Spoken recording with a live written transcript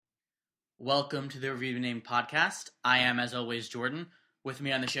Welcome to the Review Name podcast. I am, as always, Jordan. With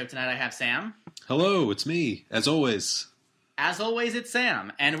me on the show tonight, I have Sam. Hello, it's me, as always. As always, it's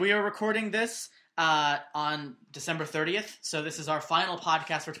Sam. And we are recording this on December 30th, so this is our final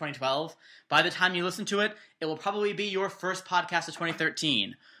podcast for 2012. By the time you listen to it, it will probably be your first podcast of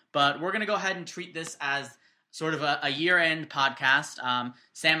 2013. But we're going to go ahead and treat this as sort of a year-end podcast.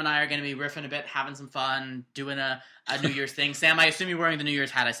 Sam and I are going to be riffing a bit, having some fun, doing a New Year's thing. Sam, I assume you're wearing the New Year's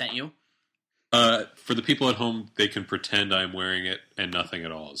hat I sent you. For the people at home, they can pretend I'm wearing it and nothing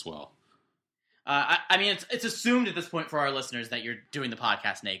at all as well. I mean, it's assumed at this point for our listeners that you're doing the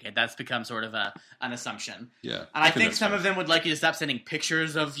podcast naked. That's become sort of an assumption. Yeah. And I think some of them would like you to stop sending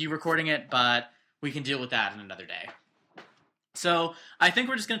pictures of you recording it, but we can deal with that in another day. So I think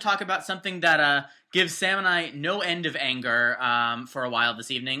we're just going to talk about something that gives Sam and I no end of anger for a while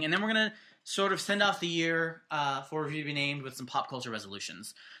this evening, and then we're going to sort of send off the year for Review to be Named with some pop culture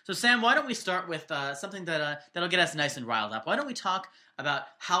resolutions. So Sam, why don't we start with something that'll get us nice and riled up? Why don't we talk about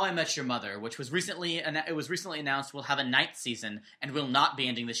How I Met Your Mother, which was recently announced will have a 9th season and will not be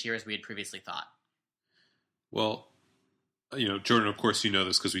ending this year as we had previously thought. Well, Jordan, of course you know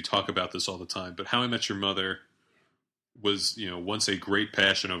this because we talk about this all the time, but How I Met Your Mother was, once a great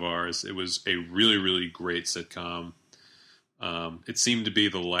passion of ours. It was a really, really great sitcom. It seemed to be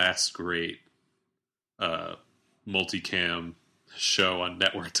the last great multicam show on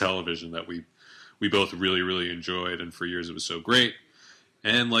network television that we both really, really enjoyed, and for years it was so great.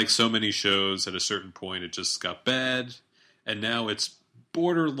 And like so many shows, at a certain point it just got bad, and now it's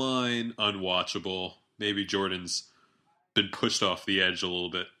borderline unwatchable. Maybe Jordan's been pushed off the edge a little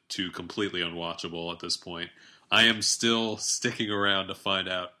bit to completely unwatchable at this point. I am still sticking around to find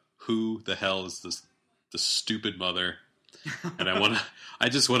out who the hell is the stupid mother. And I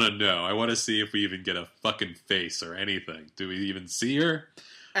just want to know. I want to see if we even get a fucking face or anything. Do we even see her?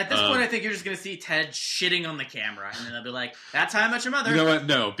 At this point, I think you're just going to see Ted shitting on the camera, and then they'll be like, "That's How I Met Your Mother." You know what?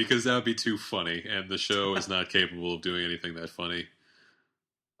 No, because that would be too funny, and the show is not capable of doing anything that funny.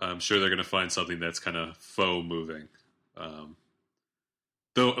 I'm sure they're going to find something that's kind of faux moving.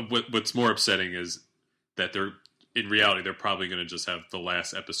 Though, what's more upsetting is that in reality, they're probably going to just have the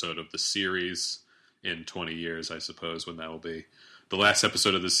last episode of the series in 20 years, I suppose, when that will be. The last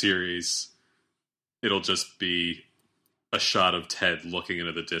episode of the series, it'll just be a shot of Ted looking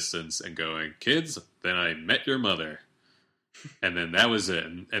into the distance and going, "Kids, then I met your mother." And then that was it.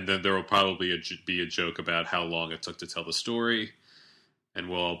 And then there will probably be a joke about how long it took to tell the story, and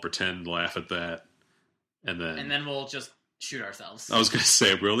we'll all pretend, laugh at that. And then we'll just shoot ourselves. I was going to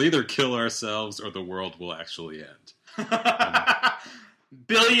say, we'll either kill ourselves or the world will actually end.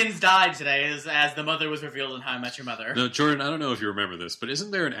 Billions died today as the mother was revealed in How I Met Your Mother. No, Jordan, I don't know if you remember this, but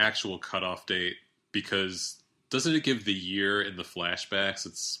isn't there an actual cutoff date? Because doesn't it give the year in the flashbacks?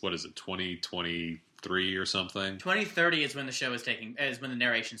 It's, 2023 or something? 2030 is when when the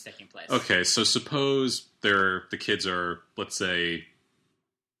narration's taking place. Okay, so suppose the kids are, let's say,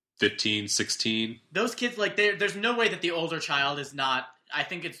 15, 16. Those kids, there's no way that the older child is not. I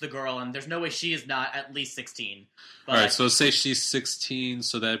think it's the girl, and there's no way she is not at least 16. But, all right, so say she's 16,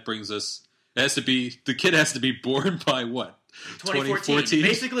 so that brings us... the kid has to be born by what? 2014.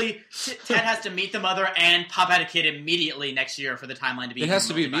 Basically, Ted has to meet the mother and pop out a kid immediately next year for the timeline to be. It has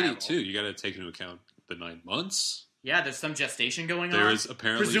to be immediate, viable. too. You got to take into account the 9 months. Yeah, there's some gestation going on. There is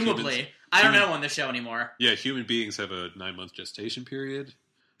apparently... Presumably. I don't know on this show anymore. Yeah, human beings have a 9-month gestation period.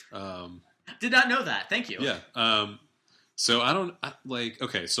 Did not know that. Thank you. Yeah. So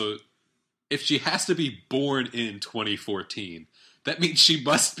okay, so if she has to be born in 2014, that means she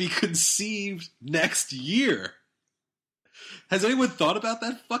must be conceived next year. Has anyone thought about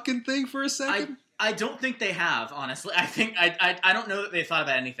that fucking thing for a second? I don't think they have, honestly. I think I don't know that they thought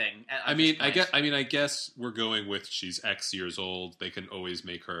about anything. I guess we're going with she's X years old. They can always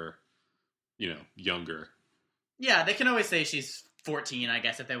make her, younger. Yeah, they can always say she's 14, I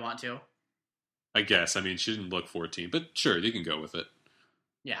guess, if they want to. I guess. I mean, she didn't look 14, but sure, you can go with it.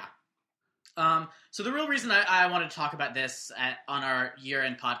 Yeah. So the real reason I wanted to talk about this on our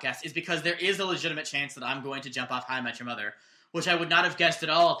year-end podcast is because there is a legitimate chance that I'm going to jump off How I Met Your Mother, which I would not have guessed at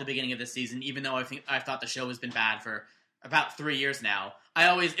all at the beginning of this season, even though I thought the show has been bad for about 3 years now.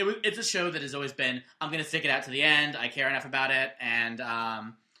 It's a show that has always been, I'm going to stick it out to the end, I care enough about it, and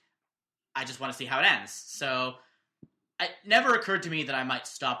I just want to see how it ends. So it never occurred to me that I might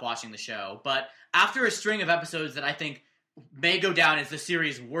stop watching the show, but after a string of episodes that I think may go down as the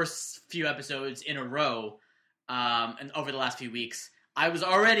series' worst few episodes in a row, and over the last few weeks, I was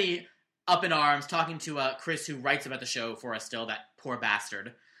already up in arms talking to Chris, who writes about the show for us still, that poor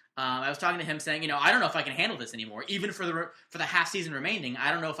bastard. I was talking to him saying, I don't know if I can handle this anymore. Even for the half season remaining,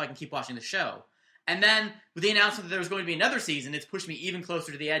 I don't know if I can keep watching the show. And then with the announcement that there was going to be another season, it's pushed me even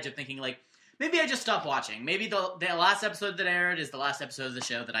closer to the edge of thinking, like, maybe I just stop watching. Maybe the last episode that aired is the last episode of the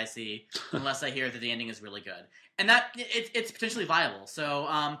show that I see, unless I hear that the ending is really good. And that it's potentially viable.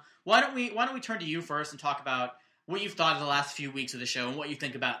 So why don't we turn to you first and talk about what you've thought of the last few weeks of the show and what you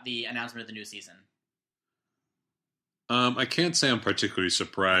think about the announcement of the new season? I can't say I'm particularly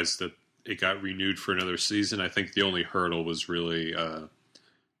surprised that it got renewed for another season. I think the only hurdle was really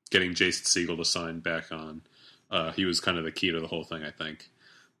getting Jason Segel to sign back on. He was kind of the key to the whole thing, I think.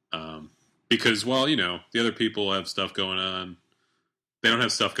 Because while, the other people have stuff going on, they don't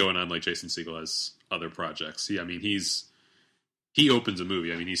have stuff going on like Jason Segel has other projects. He opens a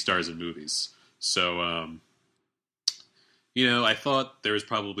movie. I mean, he stars in movies. So, I thought there was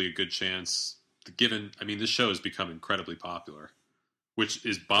probably a good chance, this show has become incredibly popular, which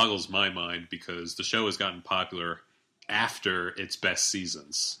boggles my mind because the show has gotten popular after its best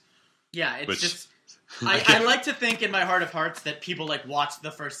seasons. Yeah, I like to think in my heart of hearts that people watched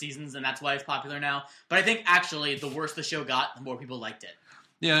the first seasons and that's why it's popular now. But I think actually the worse the show got, the more people liked it.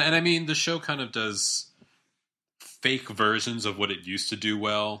 Yeah, and the show kind of does fake versions of what it used to do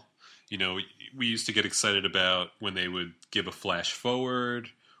well. We used to get excited about when they would give a flash forward,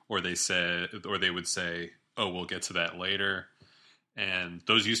 or they would say, "Oh, we'll get to that later." And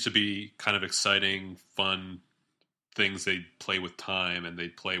those used to be kind of exciting, fun things. They'd play with time and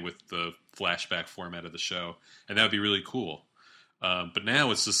they'd play with the flashback format of the show, and that would be really cool. But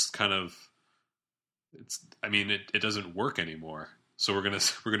now it's just kind of, it doesn't work anymore. So we're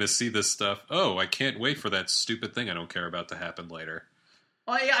gonna see this stuff. Oh, I can't wait for that stupid thing I don't care about to happen later.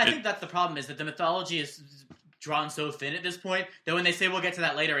 Well, yeah, I think that's the problem, is that the mythology is drawn so thin at this point that when they say we'll get to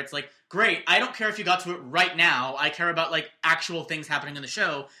that later, it's like, great, I don't care if you got to it right now. I care about actual things happening in the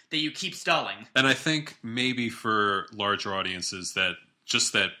show that you keep stalling. And I think maybe for larger audiences that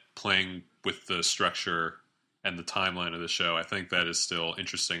playing with the structure and the timeline of the show, I think that is still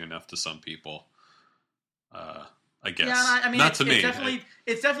interesting enough to some people. I guess. Yeah, not to me.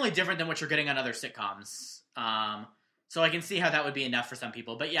 It's definitely different than what you're getting on other sitcoms. So I can see how that would be enough for some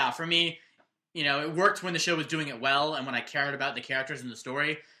people. But yeah, for me, it worked when the show was doing it well and when I cared about the characters and the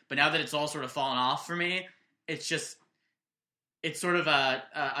story. But now that it's all sort of fallen off for me, it's sort of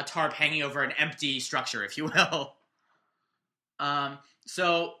a tarp hanging over an empty structure, if you will.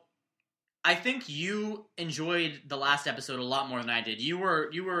 So I think you enjoyed the last episode a lot more than I did. You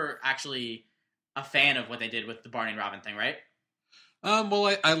were actually a fan of what they did with the Barney and Robin thing, right?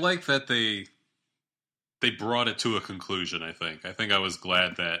 Well, I like that they brought it to a conclusion. I think I was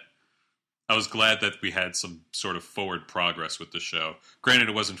glad that we had some sort of forward progress with the show. Granted,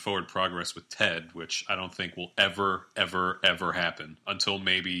 it wasn't forward progress with Ted, which I don't think will ever, ever, ever happen until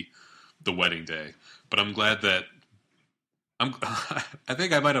maybe the wedding day. But I'm glad that I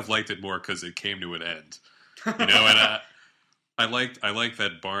think I might have liked it more because it came to an end. And I liked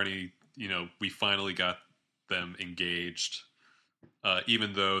that Barney. We finally got them engaged,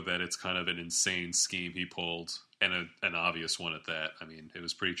 even though that it's kind of an insane scheme he pulled, and an obvious one at that. It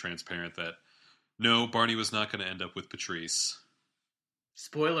was pretty transparent that no, Barney was not going to end up with Patrice.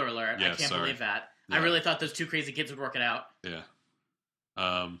 Spoiler alert! Yeah, I can't believe that. Yeah. I really thought those two crazy kids would work it out. Yeah.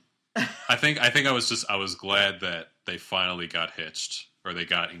 I think I was glad that they finally got hitched, or they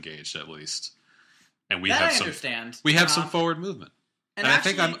got engaged at least, and we have some forward movement. And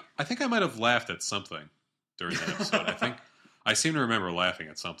actually, I think I might have laughed at something during that episode. I seem to remember laughing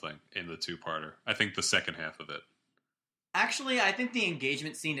at something in the two-parter. I think the second half of it. Actually, I think the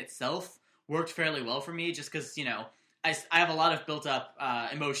engagement scene itself worked fairly well for me, just because, I have a lot of built-up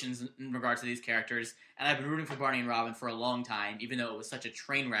emotions in regards to these characters, and I've been rooting for Barney and Robin for a long time, even though it was such a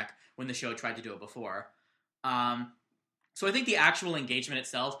train wreck when the show tried to do it before. So I think the actual engagement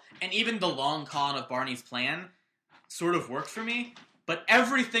itself, and even the long con of Barney's plan, sort of worked for me. But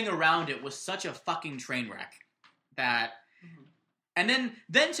everything around it was such a fucking train wreck that... Mm-hmm. And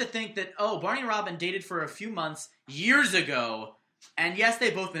then to think that, Barney and Robin dated for a few months years ago, and yes,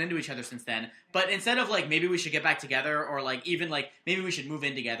 they've both been into each other since then, but instead of, maybe we should get back together, or, even, maybe we should move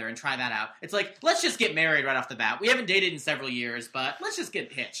in together and try that out, it's let's just get married right off the bat. We haven't dated in several years, but let's just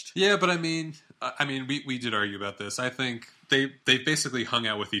get hitched. Yeah, but we did argue about this. I think they've basically hung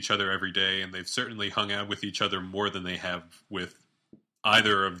out with each other every day, and they've certainly hung out with each other more than they have with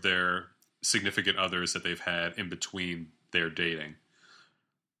either of their significant others that they've had in between their dating.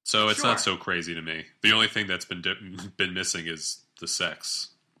 So it's not so crazy to me. The only thing that's been missing is the sex.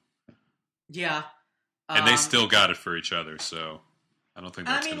 Yeah. And they still got it for each other, so... I don't think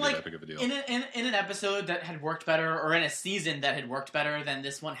that's going to be that big of a deal. In an episode that had worked better, or in a season that had worked better than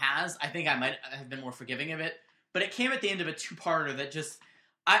this one has, I think I might have been more forgiving of it. But it came at the end of a two-parter that just...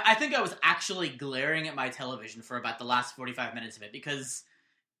 I think I was actually glaring at my television for about the last 45 minutes of it, because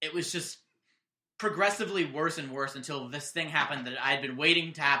it was just progressively worse and worse until this thing happened that I'd been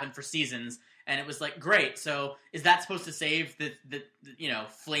waiting to happen for seasons, and it was like, great, so is that supposed to save the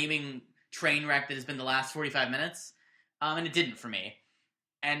flaming train wreck that has been the last 45 minutes? And it didn't for me.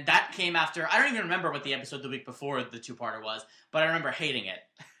 And that came after... I don't even remember what the episode the week before the two-parter was, but I remember hating it.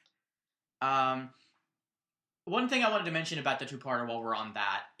 One thing I wanted to mention about the two-parter while we're on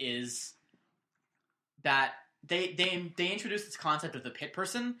that is that they introduced this concept of the pit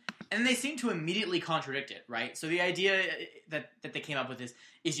person, and they seem to immediately contradict it, right? So the idea that they came up with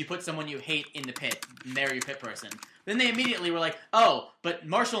is you put someone you hate in the pit, and they're your pit person. Then they immediately were like, oh, but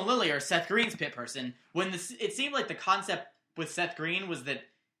Marshall and Lily are Seth Green's pit person, when it seemed like the concept with Seth Green was that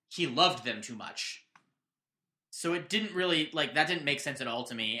he loved them too much. So it didn't really, that didn't make sense at all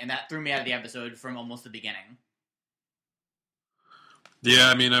to me, and that threw me out of the episode from almost the beginning. Yeah,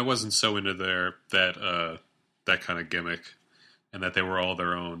 I mean, I wasn't so into that kind of gimmick, and that they were all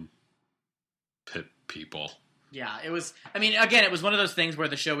their own pit people. Yeah, it was... I mean, again, it was one of those things where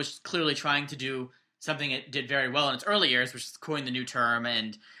the show was clearly trying to do something it did very well in its early years, which is coin the new term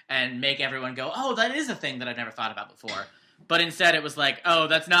and make everyone go, oh, that is a thing that I've never thought about before. But instead it was like, oh,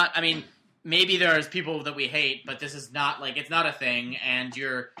 that's not... I mean, maybe there's people that we hate, but this is not, it's not a thing, and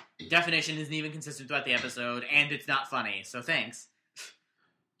your definition isn't even consistent throughout the episode, and it's not funny, so thanks.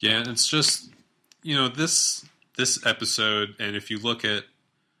 Yeah, it's just, this episode, and if you look at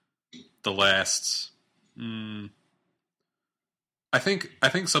the last... I think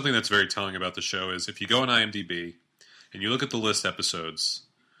something that's very telling about the show is if you go on IMDb and you look at the list episodes,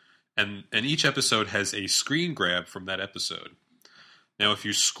 and each episode has a screen grab from that episode. Now, if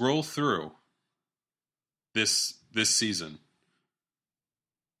you scroll through this season,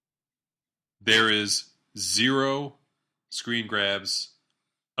 there is 0 screen grabs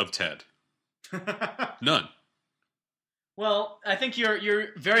of Ted. None. Well, I think you're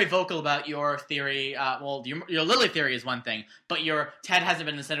very vocal about your theory. Your Lily theory is one thing, but your Ted hasn't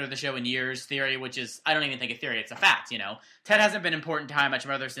been the center of the show in years theory, which is, I don't even think a theory, it's a fact, Ted hasn't been important to How I Met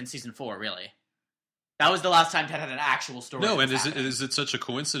Your Mother since season 4, really. That was the last time Ted had an actual story. No, and is it such a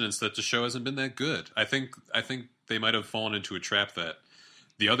coincidence that the show hasn't been that good? I think they might have fallen into a trap that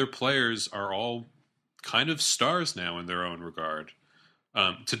the other players are all kind of stars now in their own regard,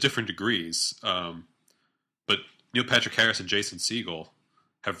 to different degrees. But Neil Patrick Harris and Jason Segel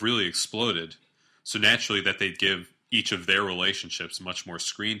have really exploded. So naturally that they'd give each of their relationships much more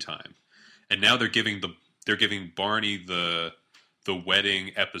screen time. And now they're giving Barney the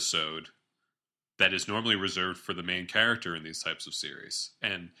wedding episode that is normally reserved for the main character in these types of series.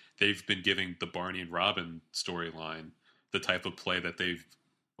 And they've been giving the Barney and Robin storyline the type of play that they've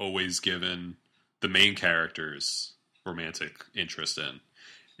always given the main character's romantic interest in.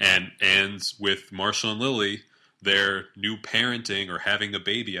 And with Marshall and Lily, their new parenting or having a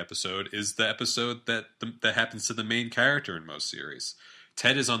baby episode is the episode that happens to the main character in most series.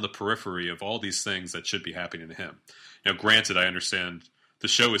 Ted is on the periphery of all these things that should be happening to him. Now, granted, I understand the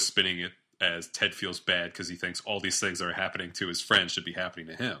show is spinning it as Ted feels bad because he thinks all these things that are happening to his friends should be happening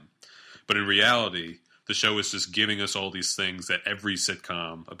to him. But in reality, the show is just giving us all these things that every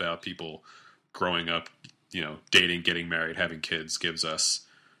sitcom about people growing up, dating, getting married, having kids gives us.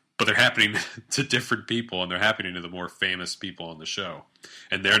 But they're happening to different people, and they're happening to the more famous people on the show.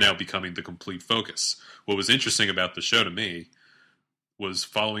 And they're now becoming the complete focus. What was interesting about the show to me was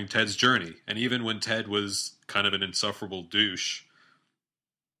following Ted's journey. And even when Ted was kind of an insufferable douche,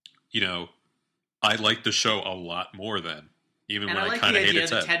 I liked the show a lot more then. Even when I kind of hated Ted.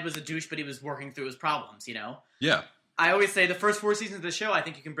 That Ted was a douche, but he was working through his problems, Yeah. I always say the first 4 seasons of the show, I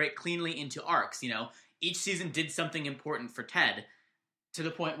think you can break cleanly into arcs, Each season did something important for Ted, to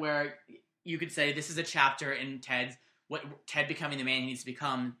the point where you could say this is a chapter in Ted becoming the man he needs to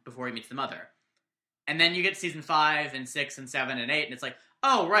become before he meets the mother. And then you get season 5 and 6 and 7 and 8, and it's like,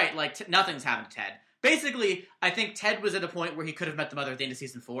 oh, right, nothing's happened to Ted. Basically, I think Ted was at a point where he could have met the mother at the end of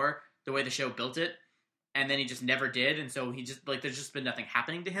season 4, the way the show built it, and then he just never did, and so he just, there's just been nothing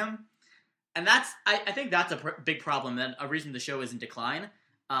happening to him. And I think that's a big problem, and a reason the show is in decline.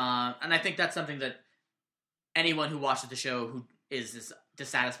 And I think that's something that anyone who watches the show who is as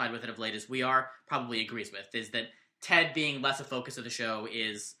dissatisfied with it of late as we are probably agrees with, is that Ted being less a focus of the show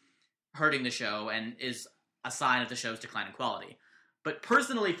is hurting the show and is a sign of the show's decline in quality. But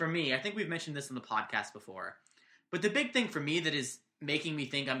personally for me, I think we've mentioned this on the podcast before, but the big thing for me that is making me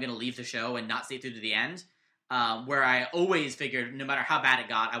think I'm going to leave the show and not stay through to the end where I always figured, no matter how bad it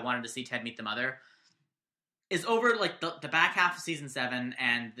got, I wanted to see Ted meet the mother, is over like the back half of season 7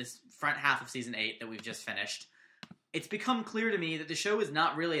 and this front half of season 8 that we've just finished. It's become clear to me that the show is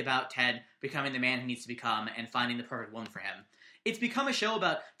not really about Ted becoming the man he needs to become and finding the perfect woman for him. It's become a show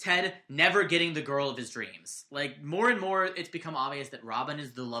about Ted never getting the girl of his dreams. Like, more and more, it's become obvious that Robin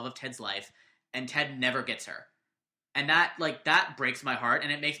is the love of Ted's life, and Ted never gets her. And that breaks my heart,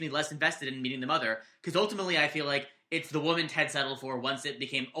 and it makes me less invested in meeting the mother, because ultimately I feel like it's the woman Ted settled for once it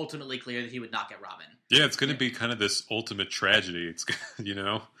became ultimately clear that he would not get Robin. Yeah, it's going to be kind of this ultimate tragedy. It's, you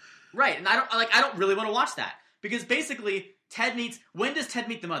know? Right, and I don't really want to watch that. Because basically, when does Ted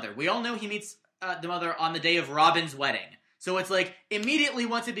meet the mother? We all know he meets the mother on the day of Robin's wedding. So it's like, immediately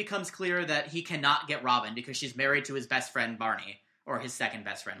once it becomes clear that he cannot get Robin because she's married to his best friend, Barney. Or his second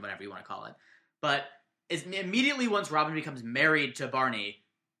best friend, whatever you want to call it. But immediately once Robin becomes married to Barney,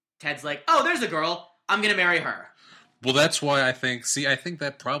 Ted's like, oh, there's a girl, I'm going to marry her. Well, that's why I think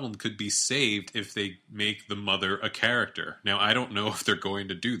that problem could be saved if they make the mother a character. Now, I don't know if they're going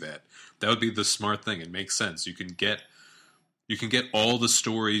to do that. That would be the smart thing. It makes sense. You can get all the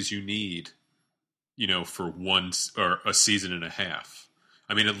stories you need, you know, for a season and a half.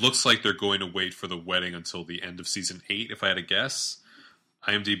 I mean, it looks like they're going to wait for the wedding until the end of season 8, if I had to guess.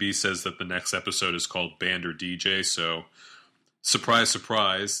 IMDb says that the next episode is called Band or DJ, so surprise,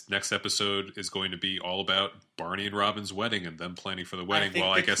 surprise, next episode is going to be all about Barney and Robin's wedding and them planning for the wedding.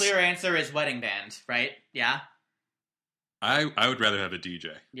 I think the clear answer is wedding band, right? Yeah? I would rather have a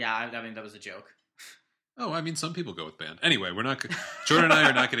DJ. Yeah, I mean, that was a joke. Oh, I mean, some people go with band. Anyway, Jordan and I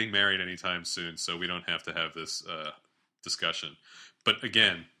are not getting married anytime soon, so we don't have to have this discussion. But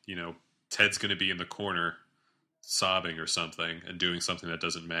again, you know, Ted's going to be in the corner sobbing or something and doing something that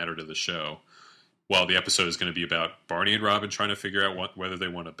doesn't matter to the show, while the episode is going to be about Barney and Robin trying to figure out whether they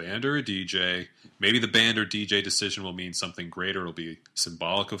want a band or a DJ. Maybe the band or DJ decision will mean something greater. It'll be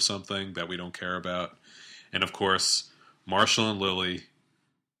symbolic of something that we don't care about. And of course, Marshall and Lily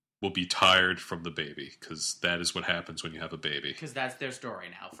will be tired from the baby, because that is what happens when you have a baby. Because that's their story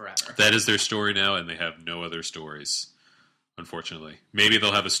now, forever. That is their story now, and they have no other stories, unfortunately. Maybe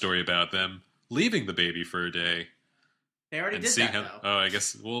they'll have a story about them leaving the baby for a day. They already did that, though. Oh, I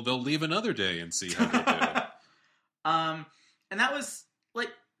guess, well, they'll leave another day and see how they do. And that was,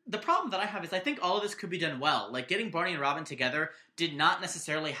 like, the problem that I have is I think all of this could be done well. Like, getting Barney and Robin together did not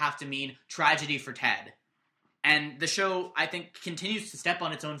necessarily have to mean tragedy for Ted. And the show, I think, continues to step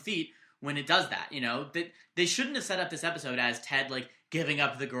on its own feet when it does that, you know? They shouldn't have set up this episode as Ted, like, giving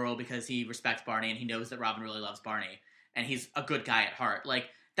up the girl because he respects Barney and he knows that Robin really loves Barney. And he's a good guy at heart. Like,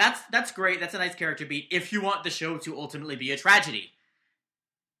 that's great. That's a nice character beat if you want the show to ultimately be a tragedy.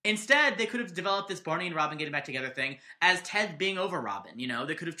 Instead, they could have developed this Barney and Robin getting back together thing as Ted being over Robin, you know?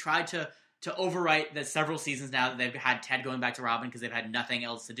 They could have tried to overwrite the several seasons now that they've had Ted going back to Robin because they've had nothing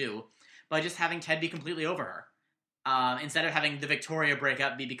else to do, by just having Ted be completely over her. Instead of having the Victoria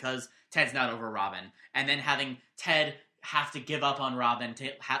breakup be because Ted's not over Robin, and then having Ted have to give up on Robin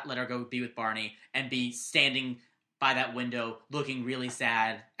to let her go be with Barney, and be standing by that window looking really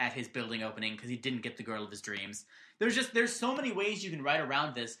sad at his building opening because he didn't get the girl of his dreams. There's so many ways you can write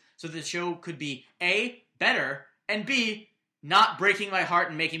around this so the show could be A, better, and B, not breaking my heart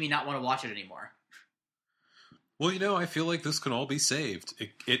and making me not want to watch it anymore. Well, you know, I feel like this can all be saved.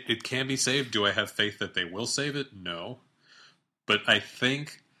 It can be saved. Do I have faith that they will save it? No. But I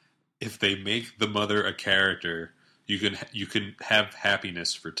think if they make the mother a character, you can have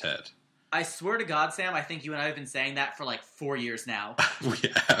happiness for Ted. I swear to God, Sam, I think you and I have been saying that for like 4 years now. We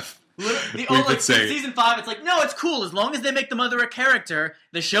have. Season 5, it's like, no, it's cool. As long as they make the mother a character,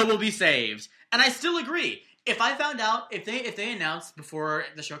 the show will be saved. And I still agree. If I found out, if they announced before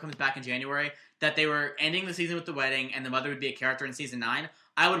the show comes back in January that they were ending the season with the wedding and the mother would be a character in season 9,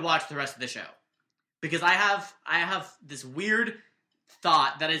 I would watch the rest of the show. Because I have this weird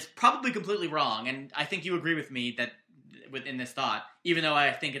thought that is probably completely wrong, and I think you agree with me that within this thought, even though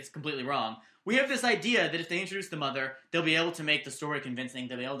I think it's completely wrong. We have this idea that if they introduce the mother, they'll be able to make the story convincing,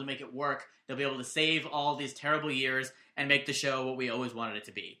 they'll be able to make it work, they'll be able to save all these terrible years and make the show what we always wanted it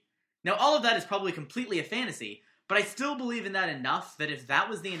to be. Now, all of that is probably completely a fantasy, but I still believe in that enough that if that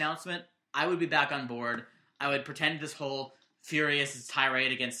was the announcement, I would be back on board. I would pretend this whole furious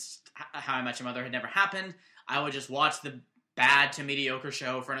tirade against How I Met Your Mother had never happened. I would just watch the bad to mediocre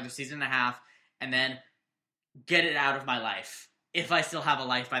show for another season and a half, and then get it out of my life. If I still have a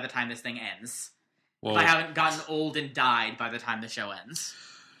life by the time this thing ends. Well, if I haven't gotten old and died by the time the show ends.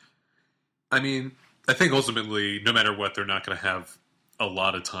 I mean, I think ultimately, no matter what, they're not going to have a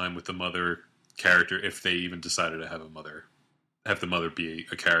lot of time with the mother character if they even decided to have the mother be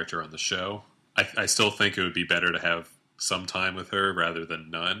a character on the show. I still think it would be better to have some time with her rather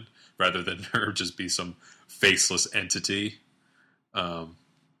than none, rather than her just be some faceless entity. But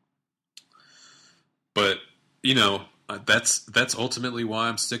that's ultimately why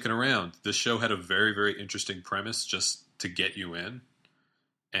I'm sticking around. This show had a very, very interesting premise just to get you in,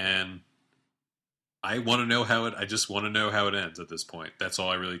 and I want to know how it. I just want to know how it ends at this point. That's all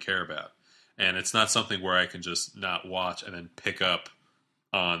I really care about, and it's not something where I can just not watch and then pick up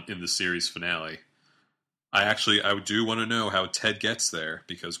on in the series finale. I do want to know how Ted gets there,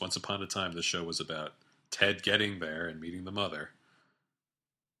 because once upon a time the show was about Ted getting there and meeting the mother.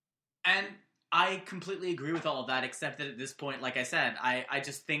 And I completely agree with all of that, except that at this point, like I said, I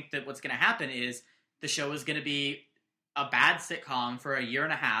just think that what's going to happen is the show is going to be a bad sitcom for a year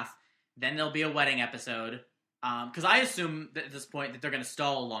and a half. Then there'll be a wedding episode. Because I assume that at this point that they're going to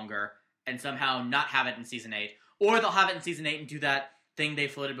stall longer and somehow not have it in season 8. Or they'll have it in season 8 and do that thing they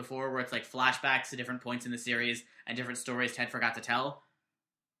floated before where it's like flashbacks to different points in the series and different stories Ted forgot to tell.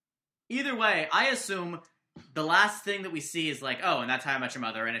 Either way, I assume the last thing that we see is like, oh, and that's How I Met Your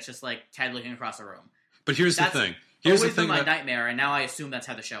Mother, and it's just like Ted looking across a room. But here's the thing. Here's always been my nightmare, and now I assume that's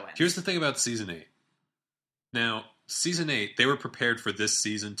how the show ends. Here's the thing about season 8. Now, season 8, they were prepared for this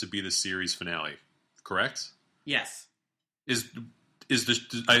season to be the series finale, correct? Yes.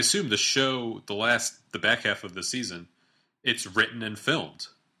 I assume the show, the back half of the season, it's written and filmed.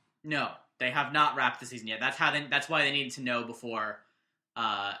 No, they have not wrapped the season yet. That's why they needed to know before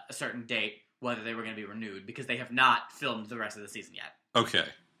a certain date whether they were going to be renewed, because they have not filmed the rest of the season yet. Okay.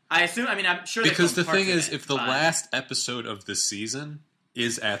 I'm sure because the thing is, if the last episode of the season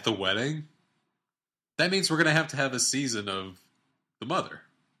is at the wedding, that means we're going to have a season of the mother,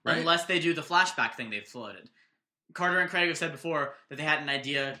 right? Unless they do the flashback thing they've floated. Carter and Craig have said before that they had an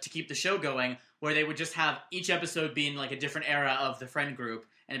idea to keep the show going where they would just have each episode being like a different era of the friend group,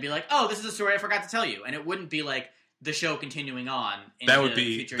 and it'd be like, oh, this is a story I forgot to tell you, and it wouldn't be like the show continuing on. That would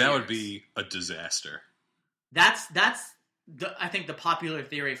be a disaster. That's I think the popular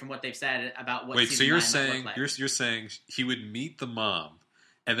theory from what they've said about what. Wait, so you're saying like. you're saying he would meet the mom,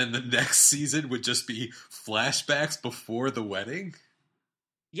 and then the next season would just be flashbacks before the wedding?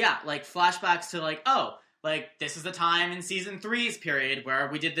 Yeah, like flashbacks to like, oh, like this is the time in season 3's period where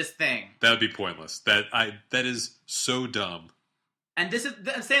we did this thing. That would be pointless. That is so dumb. And this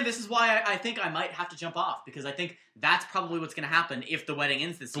is why I think I might have to jump off, because I think that's probably what's going to happen if the wedding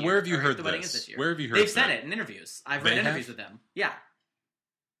ends this year. Where have you heard this? Where have you heard? They've said it in interviews. I've read interviews with them. Yeah.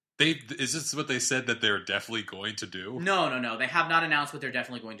 Is this what they said that they're definitely going to do? No. They have not announced what they're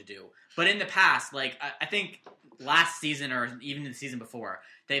definitely going to do. But in the past, like I think last season or even the season before,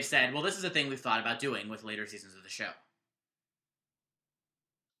 they've said, well, this is a thing we've thought about doing with later seasons of the show.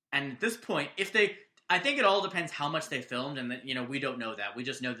 And at this point, I think it all depends how much they filmed, and that, we don't know that. We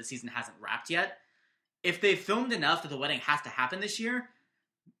just know the season hasn't wrapped yet. If they filmed enough that the wedding has to happen this year,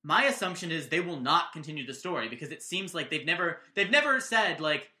 my assumption is they will not continue the story, because it seems like they've never said,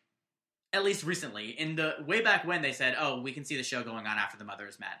 like, at least recently, in the way back when they said, oh, we can see the show going on after the mother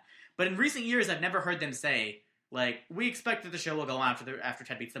is met. But in recent years, I've never heard them say, like, we expect that the show will go on after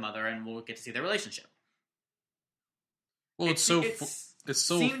Ted meets the mother, and we'll get to see their relationship. Well, it's so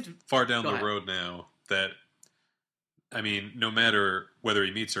far down the road now that, I mean, no matter whether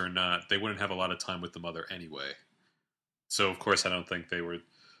he meets her or not, they wouldn't have a lot of time with the mother anyway. So, of course, I don't think they were...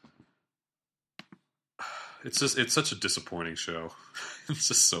 It's such a disappointing show. In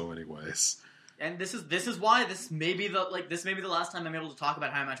just so many ways. And this is why this may be the last time I'm able to talk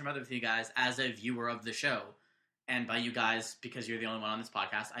about How I Met Your Mother with you guys as a viewer of the show. And by you guys, because you're the only one on this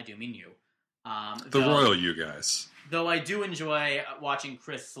podcast, I do mean you. Royal you guys. Though I do enjoy watching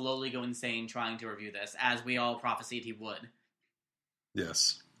Chris slowly go insane trying to review this, as we all prophesied he would.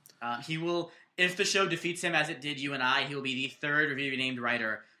 Yes. He will, if the show defeats him as it did you and I, he will be the third review named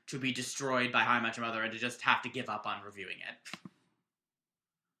writer to be destroyed by How I Met Your Mother and to just have to give up on reviewing it.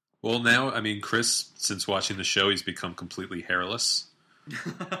 Well, now, I mean, Chris, since watching the show, he's become completely hairless.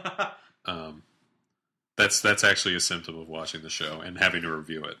 That's actually a symptom of watching the show and having to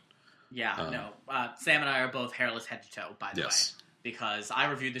review it. Yeah, Sam and I are both hairless head to toe, by the way. Because I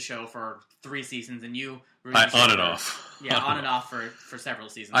reviewed the show for 3 seasons, and you reviewed the show on and off. Yeah, on and off for several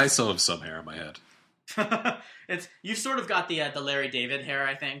seasons. I still have some hair on my head. You've sort of got the Larry David hair,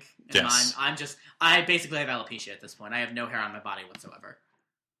 I think. Yes. I basically have alopecia at this point. I have no hair on my body whatsoever.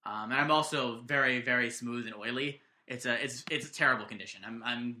 And I'm also very, very smooth and oily. It's a terrible condition.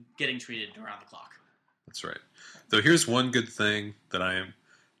 I'm getting treated around the clock. That's right. Though here's one good thing that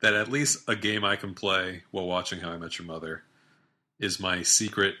at least a game I can play while watching How I Met Your Mother is my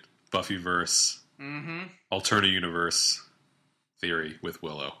secret Buffyverse alternate universe theory with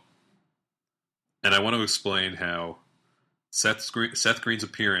Willow. And I want to explain how Seth Green's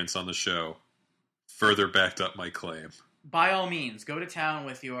appearance on the show further backed up my claim. By all means, go to town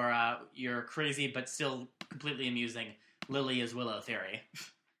with your crazy but still completely amusing Lily is Willow theory.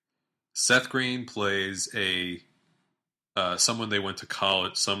 Seth Green plays someone they went to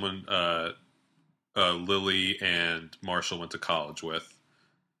college, someone Lily and Marshall went to college with,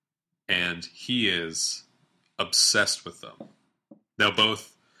 and he is obsessed with them. Now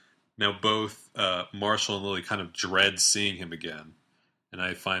both Marshall and Lily kind of dread seeing him again, and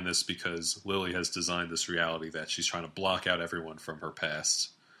I find this because Lily has designed this reality that she's trying to block out everyone from her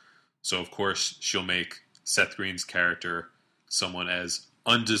past. So of course she'll make Seth Green's character someone as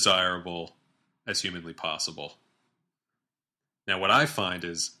undesirable as humanly possible. Now what I find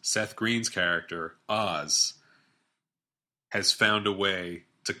is Seth Green's character, Oz, has found a way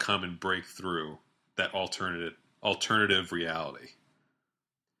to come and break through that alternative reality.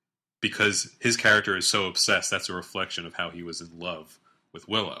 Because his character is so obsessed, that's a reflection of how he was in love with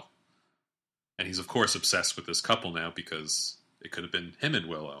Willow. And he's of course obsessed with this couple now because it could have been him and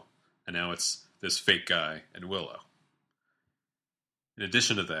Willow. And now it's this fake guy and Willow. In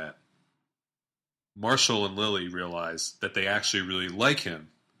addition to that, Marshall and Lily realize that they actually really like him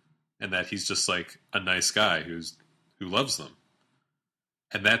and that he's just like a nice guy who loves them.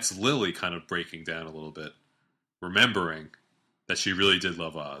 And that's Lily kind of breaking down a little bit, remembering that she really did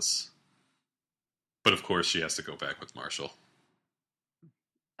love Oz. But of course she has to go back with Marshall.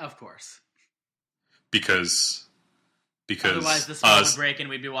 Of course. Because otherwise the song would break and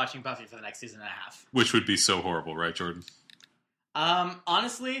we'd be watching Buffy for the next season and a half. Which would be so horrible, right, Jordan?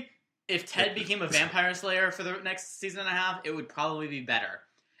 Honestly, if Ted became a vampire slayer for the next season and a half, it would probably be better.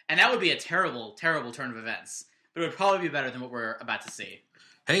 And that would be a terrible, terrible turn of events. But it would probably be better than what we're about to see.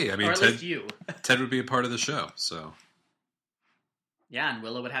 Hey, I mean, or at least you. Ted would be a part of the show, so... Yeah, and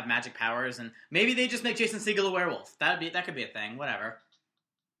Willow would have magic powers, and maybe they just make Jason Segel a werewolf. That could be a thing, whatever.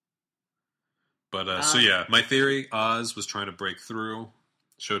 But, so yeah, my theory, Oz was trying to break through,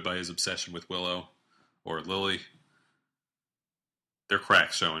 showed by his obsession with Willow, or Lily. They're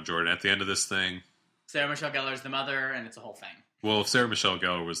cracks showing, Jordan. At the end of this thing... Sarah Michelle Gellar's the mother, and it's a whole thing. Well, if Sarah Michelle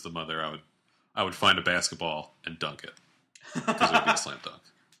Gellar was the mother, I would find a basketball and dunk it. Because it would be a slam dunk.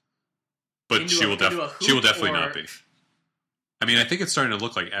 But she will definitely not be. I mean, I think it's starting to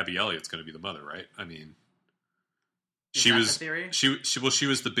look like Abby Elliott's going to be the mother, right? I mean... She was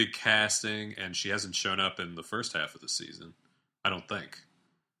the big casting, and she hasn't shown up in the first half of the season. I don't think.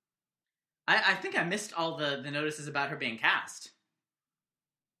 I think I missed all the notices about her being cast.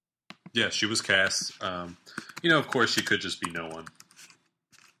 Yeah, she was cast. Of course, she could just be no one.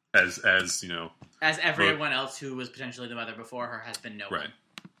 As everyone else who was potentially the mother before her has been no one.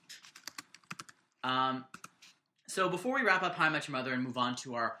 Right. So before we wrap up How I Met Your Mother and move on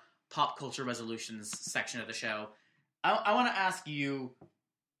to our pop culture resolutions section of the show, I want to ask you,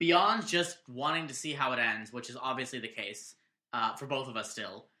 beyond just wanting to see how it ends, which is obviously the case for both of us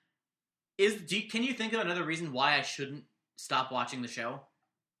still, can you think of another reason why I shouldn't stop watching the show?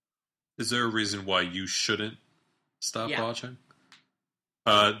 Is there a reason why you shouldn't stop watching?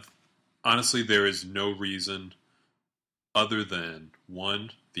 Honestly, there is no reason other than,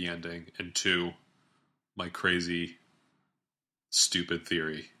 one, the ending, and two, my crazy, stupid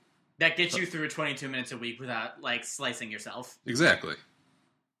theory. That gets you through 22 minutes a week without, slicing yourself. Exactly.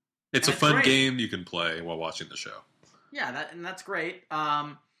 It's a fun game you can play while watching the show. Yeah, that's great.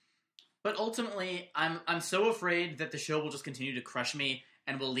 But ultimately, I'm so afraid that the show will just continue to crush me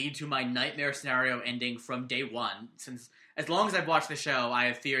and will lead to my nightmare scenario ending from day one. Since as long as I've watched the show, I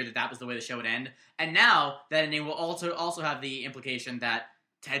have feared that was the way the show would end. And now that ending will also have the implication that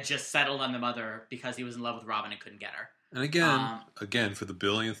Ted just settled on the mother because he was in love with Robin and couldn't get her. And again, for the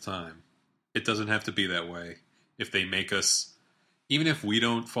billionth time, it doesn't have to be that way. If they make us, even if we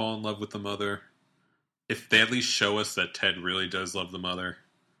don't fall in love with the mother, if they at least show us that Ted really does love the mother,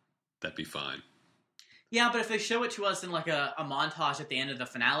 that'd be fine. Yeah, but if they show it to us in a montage at the end of the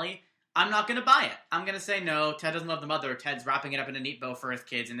finale, I'm not going to buy it. I'm going to say, no, Ted doesn't love the mother. Ted's wrapping it up in a neat bow for his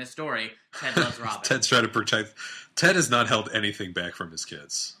kids. In this story, Ted loves Robin. Ted's trying to protect... Ted has not held anything back from his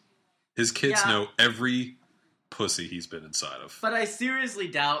kids. His kids know every pussy he's been inside of. But I seriously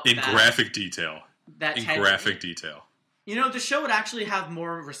doubt in graphic detail. Detail. The show would actually have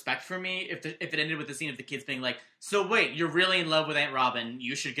more respect for me if it ended with the scene of the kids being like, so wait, you're really in love with Aunt Robin.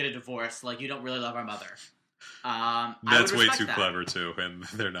 You should get a divorce. You don't really love our mother. That's way too clever, too, and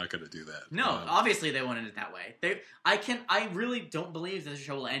they're not going to do that. No, obviously they won't end it that way. I really don't believe that the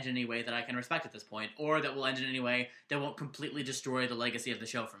show will end in any way that I can respect at this point, or that will end in any way that won't completely destroy the legacy of the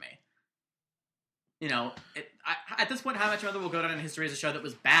show for me. You know, at this point, How I Met Your Mother will go down in history as a show that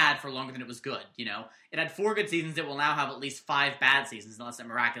was bad for longer than it was good. You know, it had 4 good seasons. It will now have at least 5 bad seasons, unless it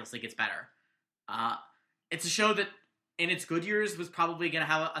miraculously gets better. It's a show that, in its good years, was probably going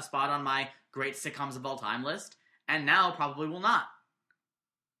to have a spot on my great sitcoms of all time list, and now probably will not.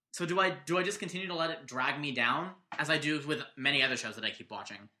 So do I just continue to let it drag me down, as I do with many other shows that I keep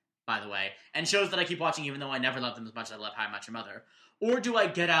watching, by the way, and shows that I keep watching even though I never love them as much as I love How I Met Your Mother? Or do I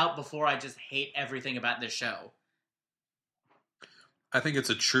get out before I just hate everything about this show? I think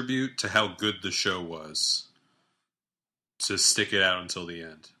it's a tribute to how good the show was to stick it out until the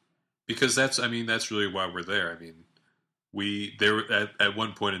end. Because that's really why we're there. I mean, at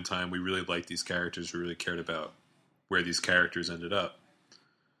one point in time, we really liked these characters. We really cared about where these characters ended up.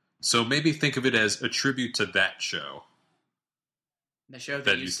 So maybe think of it as a tribute to that show. The show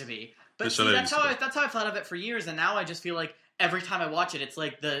that used to be. But see, that's how I've thought of it for years, and now I just feel like every time I watch it, it's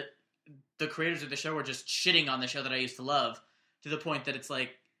like the creators of the show are just shitting on the show that I used to love, to the point that it's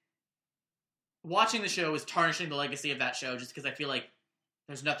like watching the show is tarnishing the legacy of that show, just because I feel like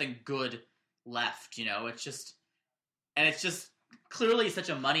there's nothing good left, you know? It's just clearly such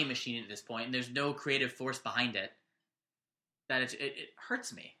a money machine at this point, and there's no creative force behind it, that it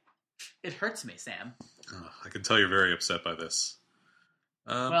hurts me. It hurts me, Sam. Oh, I can tell you're very upset by this.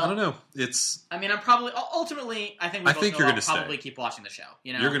 I don't know. I'm probably ultimately. I think you're going to probably keep watching the show.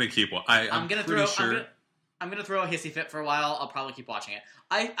 You know, you're going to keep. I'm going to throw. I'm going to throw a hissy fit for a while. I'll probably keep watching it.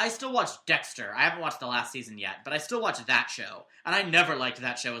 I still watch Dexter. I haven't watched the last season yet, but I still watch that show, and I never liked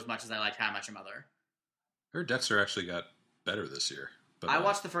that show as much as I liked How I Met Your Mother. I heard Dexter actually got better this year. But, I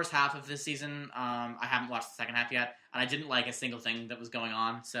watched the first half of this season. I haven't watched the second half yet, and I didn't like a single thing that was going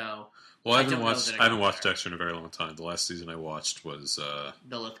on. So, well, I haven't watched Dexter in a very long time. The last season I watched was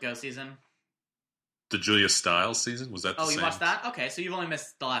the Lithgow season, the Julia Stiles season. Was that? Oh, you watched that? Okay, so you've only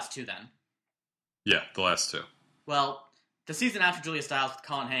missed the last 2 then. Yeah, the last 2. Well, the season after Julia Stiles with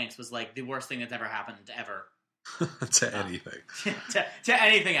Colin Hanks was like the worst thing that's ever happened ever. to anything. to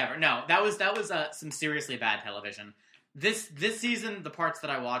anything ever. No, that was some seriously bad television. This season, the parts that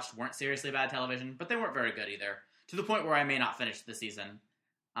I watched weren't seriously bad television, but they weren't very good either, to the point where I may not finish the season.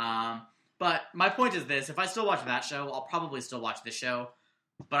 But my point is this: if I still watch that show, I'll probably still watch this show,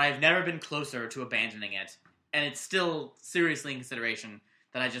 but I've never been closer to abandoning it, and it's still seriously in consideration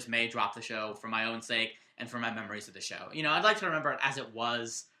that I just may drop the show for my own sake and for my memories of the show. You know, I'd like to remember it as it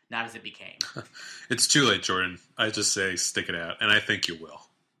was, not as it became. It's too late, Jordan. I just say stick it out, and I think you will.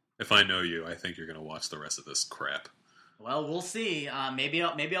 If I know you, I think you're going to watch the rest of this crap. Well, we'll see. Maybe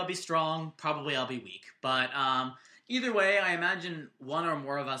I'll be strong. Probably I'll be weak. But either way, I imagine one or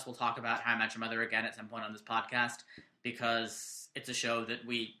more of us will talk about How I Met Your Mother again at some point on this podcast, because it's a show that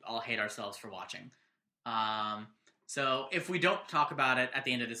we all hate ourselves for watching. So if we don't talk about it at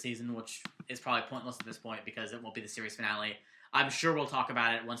the end of the season, which is probably pointless at this point because it won't be the series finale, I'm sure we'll talk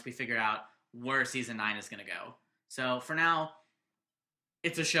about it once we figure out where season 9 is going to go. So for now,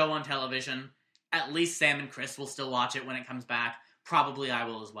 it's a show on television. At least Sam and Chris will still watch it when it comes back. Probably I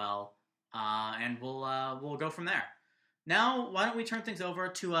will as well. And we'll go from there. Now, why don't we turn things over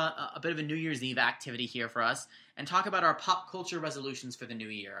to a bit of a New Year's Eve activity here for us and talk about our pop culture resolutions for the new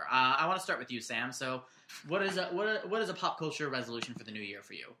year. I want to start with you, Sam. So, what is a pop culture resolution for the new year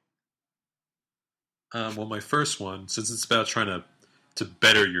for you? Well, my first one, since it's about trying to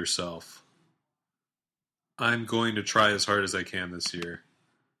better yourself, I'm going to try as hard as I can this year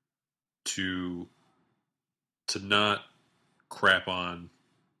to not crap on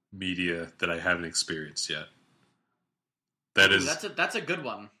media that I haven't experienced yet. That's a good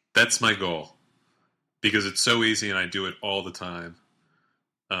one. That's my goal, because it's so easy and I do it all the time.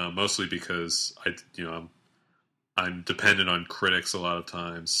 Mostly because I'm dependent on critics a lot of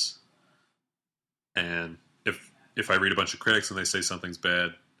times, and if I read a bunch of critics and they say something's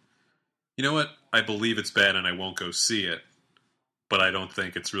bad, you know what? I believe it's bad and I won't go see it. But I don't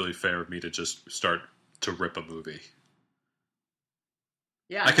think it's really fair of me to just start to rip a movie.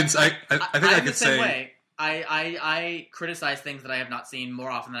 Yeah, I think I could say. Way. I criticize things that I have not seen more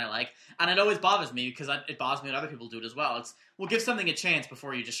often than I like, and it always bothers me because it bothers me when other people do it as well. We'll give something a chance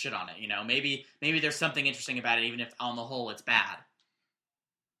before you just shit on it. You know, maybe there's something interesting about it, even if on the whole it's bad.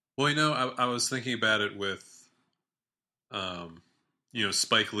 Well, I was thinking about it with,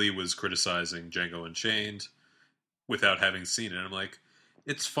 Spike Lee was criticizing Django Unchained without having seen it. I'm like,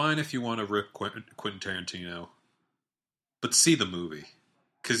 it's fine if you want to rip Quentin Tarantino, but see the movie.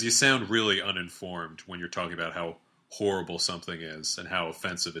 Because you sound really uninformed when you're talking about how horrible something is and how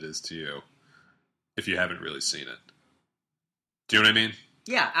offensive it is to you if you haven't really seen it. Do you know what I mean?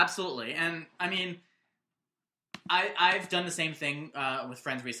 Yeah, absolutely. And, I mean, I've done the same thing with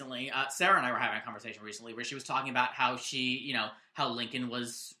friends recently. Sarah and I were having a conversation recently where she was talking about how how Lincoln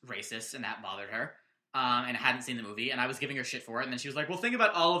was racist and that bothered her, and hadn't seen the movie, and I was giving her shit for it, and then she was like, well, think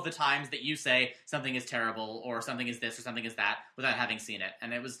about all of the times that you say something is terrible, or something is this, or something is that, without having seen it,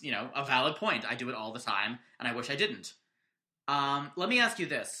 and it was, a valid point. I do it all the time, and I wish I didn't. Let me ask you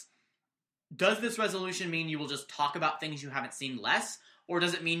this. Does this resolution mean you will just talk about things you haven't seen less, or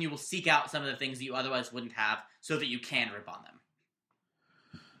does it mean you will seek out some of the things that you otherwise wouldn't have so that you can rip on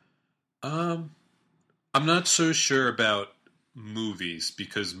them? I'm not so sure about movies,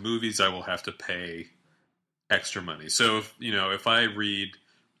 because movies I will have to pay extra money. So if I read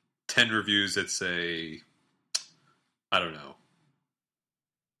 10 reviews that say, I don't know,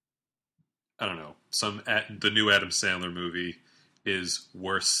 the new Adam Sandler movie is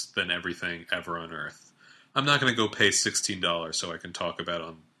worse than everything ever on Earth, I'm not going to go pay $16 so I can talk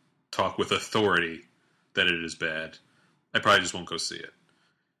with authority that it is bad. I probably just won't go see it.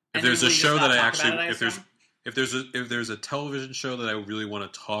 If there's a show that I actually, if there's a television show that I really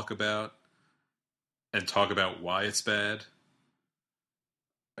want to talk about and talk about why it's bad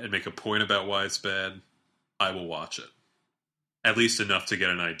and make a point about why it's bad, I will watch it. At least enough to get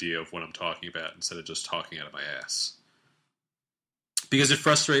an idea of what I'm talking about instead of just talking out of my ass. Because it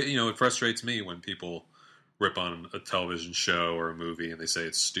frustrates me when people rip on a television show or a movie and they say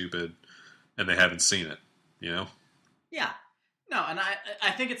it's stupid and they haven't seen it, Yeah. No, and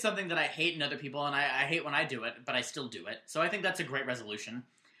I think it's something that I hate in other people, and I hate when I do it, but I still do it. So I think that's a great resolution.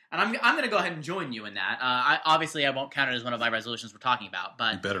 And I'm going to go ahead and join you in that. Obviously, I won't count it as one of my resolutions we're talking about,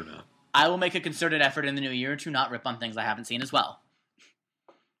 but you better not. I will make a concerted effort in the new year to not rip on things I haven't seen as well.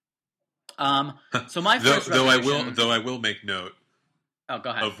 So my first resolution... Though I will make note go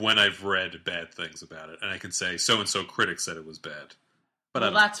ahead. Of when I've read bad things about it, and I can say so-and-so critics said it was bad. But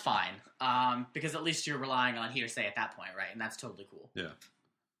well, that's fine, because at least you're relying on hearsay at that point, right? And that's totally cool. Yeah.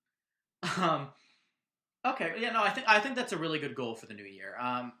 Okay, yeah, no, I think that's a really good goal for the new year,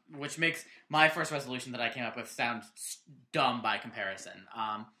 which makes my first resolution that I came up with sound dumb by comparison.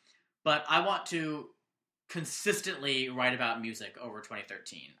 But I want to consistently write about music over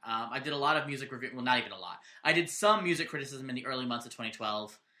 2013. I did a lot of music review, well, not even a lot. I did some music criticism in the early months of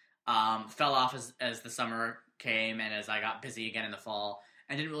 2012, fell off as the summer came and as I got busy again in the fall,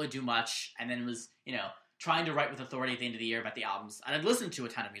 and didn't really do much, and then was, trying to write with authority at the end of the year about the albums. And I'd listened to a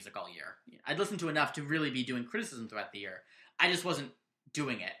ton of music all year. I'd listened to enough to really be doing criticism throughout the year. I just wasn't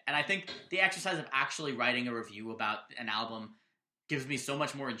doing it. And I think the exercise of actually writing a review about an album gives me so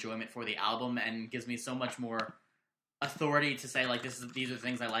much more enjoyment for the album and gives me so much more authority to say, like, these are the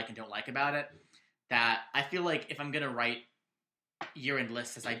things I like and don't like about it, that I feel like if I'm going to write year-end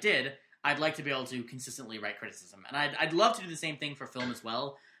lists as I did, I'd like to be able to consistently write criticism. And I'd love to do the same thing for film as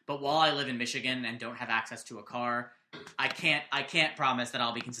well, but while I live in Michigan and don't have access to a car, I can't promise that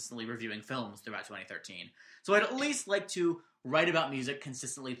I'll be consistently reviewing films throughout 2013. So I'd at least like to write about music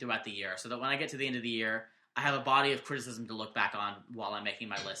consistently throughout the year, so that when I get to the end of the year, I have a body of criticism to look back on while I'm making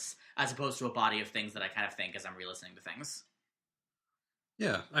my lists, as opposed to a body of things that I kind of think as I'm re-listening to things.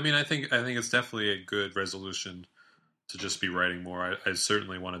 Yeah, I mean, I think it's definitely a good resolution to just be writing more. I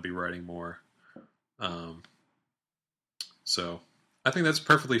certainly want to be writing more. So I think that's a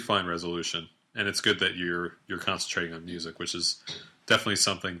perfectly fine resolution, and it's good that you're concentrating on music, which is definitely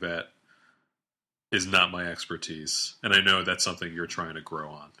something that is not my expertise, and I know that's something you're trying to grow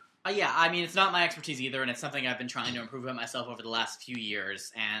on. Yeah, I mean, it's not my expertise either, and it's something I've been trying to improve about myself over the last few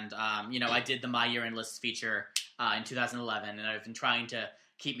years. And, I did the My Year-End Lists feature in 2011, and I've been trying to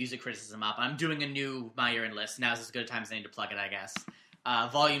keep music criticism up. I'm doing a new My Year-End List. Now's as good a time as any to plug it, I guess.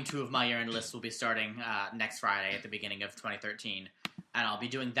 Volume 2 of My Year-End List will be starting next Friday at the beginning of 2013, and I'll be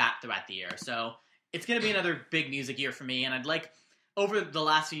doing that throughout the year. So it's going to be another big music year for me, and I'd like, over the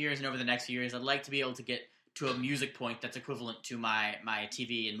last few years and over the next few years, I'd like to be able to get to a music point that's equivalent to my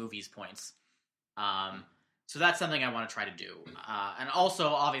TV and movies points. So that's something I want to try to do. And also,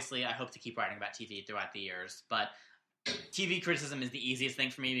 obviously, I hope to keep writing about TV throughout the years. But TV criticism is the easiest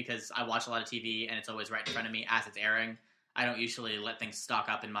thing for me because I watch a lot of TV and it's always right in front of me as it's airing. I don't usually let things stock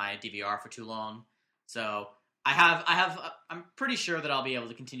up in my DVR for too long. So I'm pretty sure that I'll be able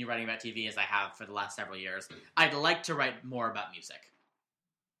to continue writing about TV as I have for the last several years. I'd like to write more about music.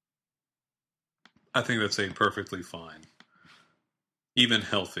 I think that's a perfectly fine, even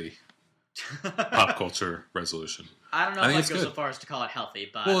healthy pop culture resolution. I don't know if I'd go so far as to call it healthy,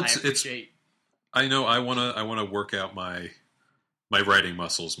 but I appreciate. I know I want to work out my writing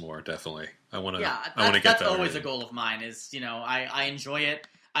muscles more. Definitely, I want to. Yeah, I want to get that's always a goal of mine. Is I enjoy it.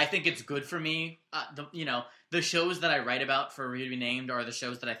 I think it's good for me. The shows that I write about for Review to Be Named are the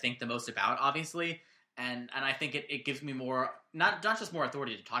shows that I think the most about, obviously. and I think it gives me more not just more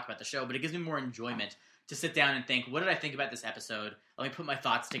authority to talk about the show, but it gives me more enjoyment to sit down and think, what did I think about this episode? Let me put my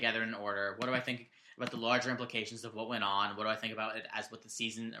thoughts together in order. What do I think about the larger implications of what went on? What do I think about it as what the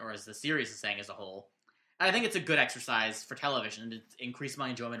season or as the series is saying as a whole? And I think it's a good exercise for television to increase my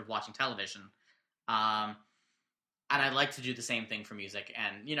enjoyment of watching television. And I'd like to do the same thing for music.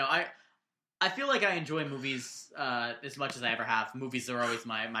 And, you know, I feel like I enjoy movies as much as I ever have. Movies are always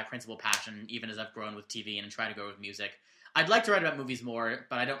my principal passion, even as I've grown with TV and try to grow with music. I'd like to write about movies more,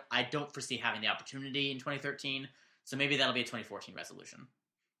 but I don't foresee having the opportunity in 2013. So maybe that'll be a 2014 resolution.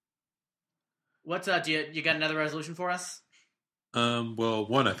 What's do you got another resolution for us? Well,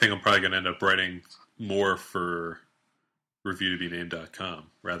 one, I think I'm probably going to end up writing more for reviewtobename.com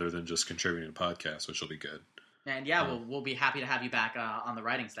rather than just contributing to podcasts, which will be good. And yeah, we'll be happy to have you back on the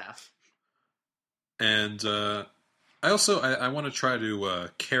writing staff. And I also I want to try to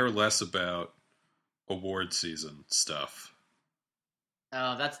care less about award season stuff.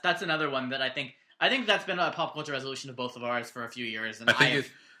 Oh, that's another one that I think that's been a pop culture resolution of both of ours for a few years. And I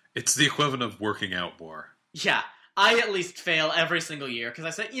think it's the equivalent of working out more. Yeah, I at least fail every single year because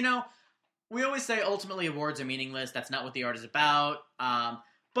I say, you know, we always say ultimately awards are meaningless. That's not what the art is about.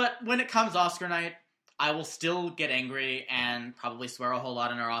 But when it comes Oscar night, I will still get angry and probably swear a whole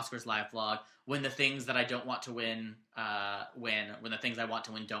lot in our Oscars live vlog when the things that I don't want to win win, when the things I want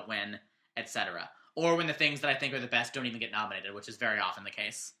to win don't win, etc. Or when the things that I think are the best don't even get nominated, which is very often the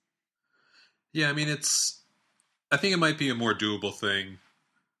case. Yeah, I mean, I think it might be a more doable thing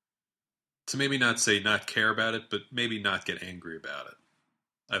to maybe not say not care about it, but maybe not get angry about it.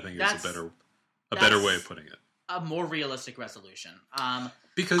 I think it's a better way of putting it. A more realistic resolution.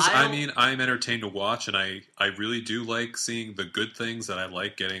 Because, I'm entertained to watch, and I really do like seeing the good things that I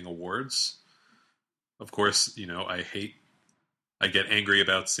like getting awards. Of course, you know, I get angry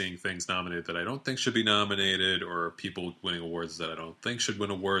about seeing things nominated that I don't think should be nominated, or people winning awards that I don't think should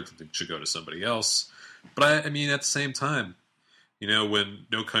win awards, I think should go to somebody else. But I mean, at the same time, you know, when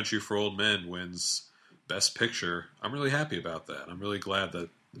No Country for Old Men wins Best Picture, I'm really happy about that. I'm really glad that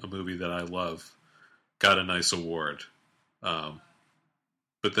a movie that I love got a nice award.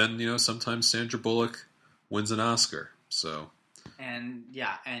 But then, you know, sometimes Sandra Bullock wins an Oscar, so. And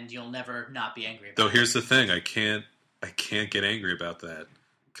yeah, and you'll never not be angry about Though here's the thing, I can't get angry about that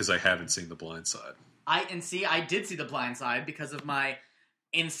because I haven't seen The Blind Side. I did see The Blind Side because of my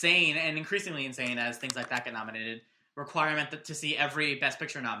insane and increasingly insane as things like that get nominated requirement to see every Best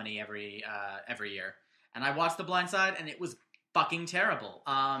Picture nominee every year. And I watched The Blind Side and it was fucking terrible.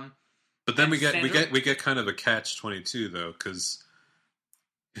 But then we get kind of a catch-22 though, because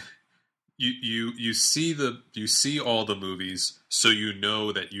you see all the movies, so you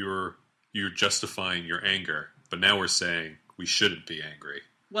know that you're justifying your anger. But now we're saying we shouldn't be angry.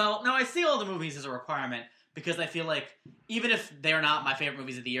 Well, no, I see all the movies as a requirement because I feel like even if they're not my favorite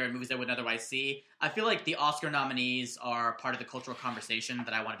movies of the year and movies I wouldn't otherwise see, I feel like the Oscar nominees are part of the cultural conversation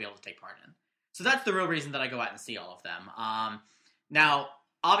that I want to be able to take part in. So that's the real reason that I go out and see all of them. Now,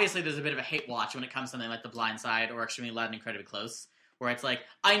 obviously, there's a bit of a hate watch when it comes to something like The Blind Side or Extremely Loud and Incredibly Close, where it's like,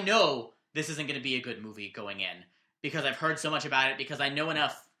 I know this isn't going to be a good movie going in because I've heard so much about it, because I know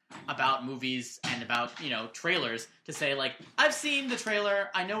enough about movies and about, you know, trailers to say, like, I've seen the trailer,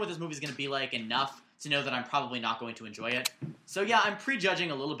 I know what this movie's going to be like enough to know that I'm probably not going to enjoy it. So yeah, I'm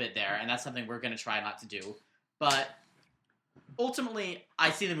prejudging a little bit there, and that's something we're going to try not to do. But ultimately,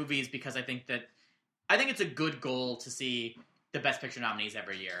 I see the movies because I think it's a good goal to see the Best Picture nominees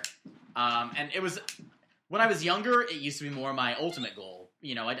every year. And it was, when I was younger, it used to be more my ultimate goal.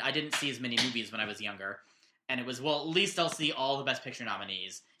 You know, I didn't see as many movies when I was younger. And it was, well, at least I'll see all the Best Picture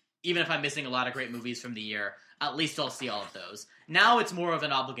nominees. Even if I'm missing a lot of great movies from the year, at least I'll see all of those. Now it's more of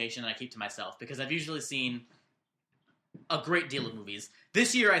an obligation that I keep to myself, because I've usually seen a great deal of movies.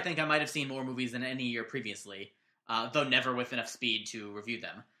 This year, I think I might have seen more movies than any year previously, though never with enough speed to review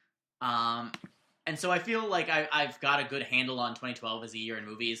them. And so I feel like I've got a good handle on 2012 as a year in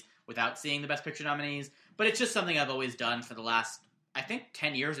movies without seeing the Best Picture nominees, but it's just something I've always done for the last, I think,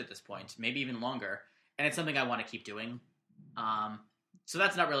 10 years at this point, maybe even longer, and it's something I want to keep doing. So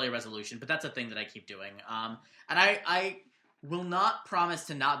that's not really a resolution, but that's a thing that I keep doing. And I will not promise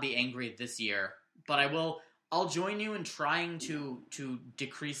to not be angry this year, but I'll join you in trying to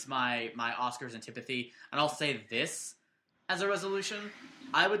decrease my Oscars antipathy, and I'll say this as a resolution.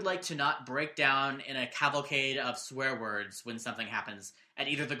 I would like to not break down in a cavalcade of swear words when something happens at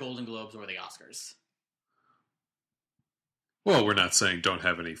either the Golden Globes or the Oscars. Well, we're not saying don't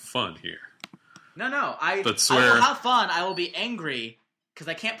have any fun here. No. I will have fun. I will be angry, because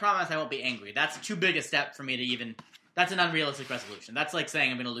I can't promise I won't be angry. That's too big a step for me to even... That's an unrealistic resolution. That's like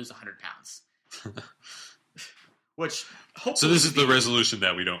saying I'm going to lose 100 pounds. Which hopefully So this is the resolution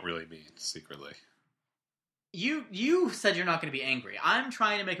that we don't really mean secretly. You said you're not going to be angry. I'm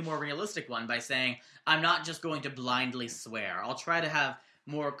trying to make a more realistic one by saying I'm not just going to blindly swear. I'll try to have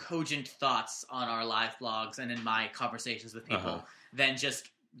more cogent thoughts on our live blogs and in my conversations with people than just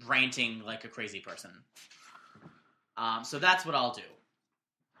ranting like a crazy person. So that's what I'll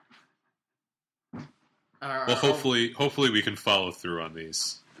do. Well, hopefully we can follow through on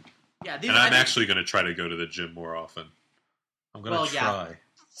these. Yeah, and I'm actually going to try to go to the gym more often. I'm going to try. Yeah,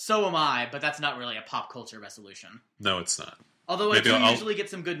 so am I, but that's not really a pop culture resolution. No, it's not. Although I do usually get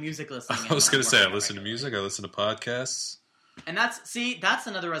some good music listening. I was going to say, I listen to music, I listen to podcasts. And that's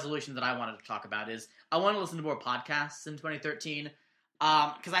another resolution that I wanted to talk about is I want to listen to more podcasts in 2013.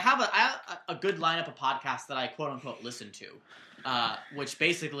 Because I have a good lineup of podcasts that I quote-unquote listen to. Which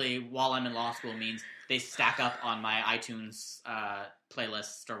basically, while I'm in law school, means they stack up on my iTunes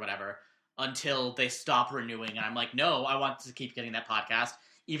playlist or whatever until they stop renewing. And I'm like, no, I want to keep getting that podcast,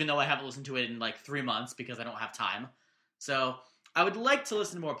 even though I haven't listened to it in like 3 months because I don't have time. So I would like to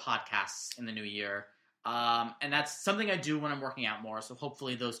listen to more podcasts in the new year. And that's something I do when I'm working out more, so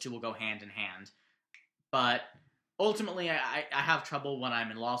hopefully those two will go hand in hand. But ultimately, I have trouble when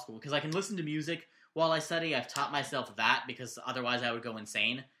I'm in law school, because I can listen to music while I study. I've taught myself that, because otherwise I would go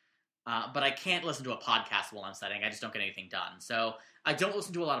insane. But I can't listen to a podcast while I'm studying. I just don't get anything done. So I don't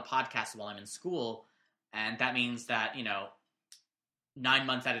listen to a lot of podcasts while I'm in school, and that means that, 9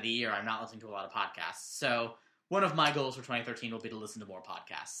 months out of the year, I'm not listening to a lot of podcasts. So one of my goals for 2013 will be to listen to more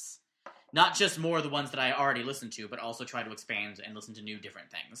podcasts. Not just more of the ones that I already listen to, but also try to expand and listen to new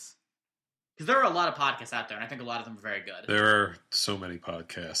different things. Because there are a lot of podcasts out there, and I think a lot of them are very good. There are so many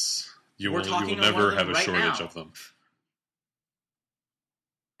podcasts. You will never have a shortage of them.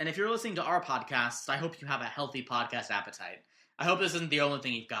 And if you're listening to our podcasts, I hope you have a healthy podcast appetite. I hope this isn't the only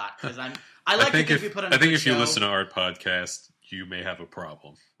thing you've got, because I think if you put on a good show, you listen to our podcast, you may have a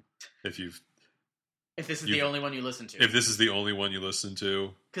problem. If this is the only one you listen to. If this is the only one you listen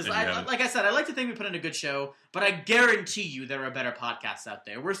to. Because, like I said, I like to think we put in a good show, but I guarantee you there are better podcasts out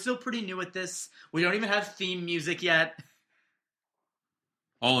there. We're still pretty new at this. We don't even have theme music yet.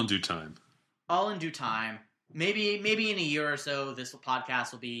 All in due time. All in due time. Maybe in a year or so, this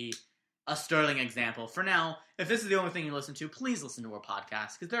podcast will be a sterling example. For now, if this is the only thing you listen to, please listen to our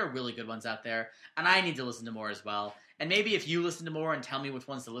podcasts, because there are really good ones out there, and I need to listen to more as well. And maybe if you listen to more and tell me which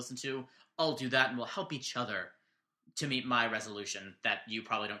ones to listen to, I'll do that, and we'll help each other to meet my resolution that you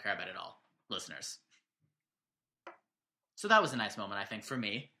probably don't care about at all, listeners. So that was a nice moment, I think, for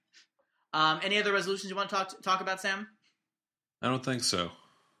me. Any other resolutions you want to talk about, Sam? I don't think so.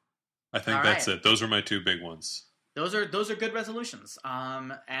 I think that's it. Those are my two big ones. Those are good resolutions.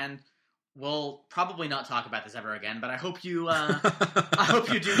 And we'll probably not talk about this ever again, but I hope you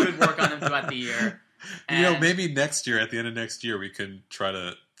do good work on them throughout the year. And maybe next year, at the end of next year, we can try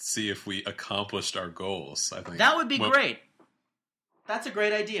to see if we accomplished our goals. I think that would be great. That's a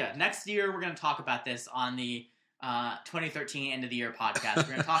great idea. Next year, we're going to talk about this on the 2013 end of the year podcast. We're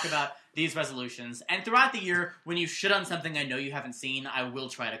going to talk about these resolutions, and throughout the year, when you shit on something I know you haven't seen, I will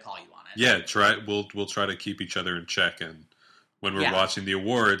try to call you on it. Yeah, we'll try to keep each other in check, and when we're watching the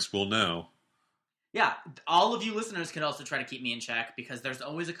awards, we'll know. Yeah, all of you listeners can also try to keep me in check, because there's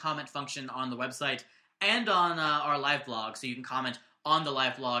always a comment function on the website and on our live blog, so you can comment on the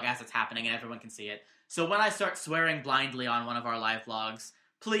live blog as it's happening and everyone can see it. So when I start swearing blindly on one of our live blogs,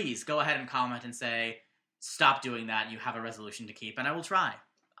 please go ahead and comment and say, stop doing that, you have a resolution to keep, and I will try.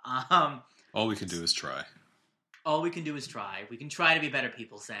 All we can do is try. All we can do is try. We can try to be better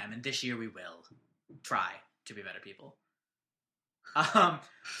people, Sam, and this year we will try to be better people.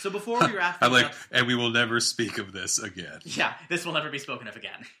 So before we wrap things up... And we will never speak of this again. Yeah, this will never be spoken of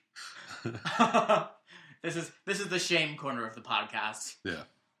again. This is the shame corner of the podcast.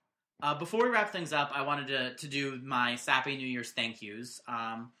 Yeah. Before we wrap things up, I wanted to do my sappy New Year's thank yous.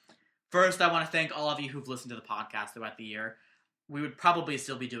 First, I want to thank all of you who've listened to the podcast throughout the year. We would probably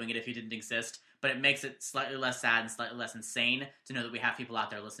still be doing it if you didn't exist, but it makes it slightly less sad and slightly less insane to know that we have people out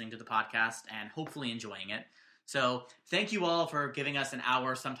there listening to the podcast and hopefully enjoying it. So thank you all for giving us an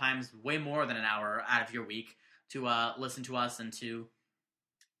hour, sometimes way more than an hour out of your week to listen to us and to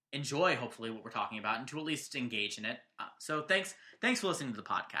enjoy, hopefully, what we're talking about and to at least engage in it. So thanks for listening to the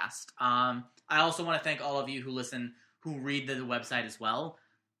podcast. I also want to thank all of you who read the website as well.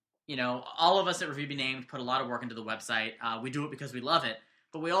 All of us at Review Be Named put a lot of work into the website. We do it because we love it,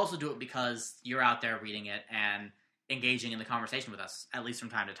 but we also do it because you're out there reading it and engaging in the conversation with us, at least from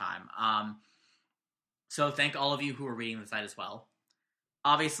time to time. So thank all of you who are reading the site as well.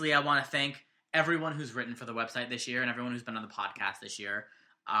 Obviously, I want to thank everyone who's written for the website this year and everyone who's been on the podcast this year.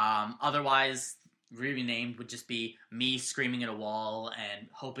 Otherwise, Review Named would just be me screaming at a wall and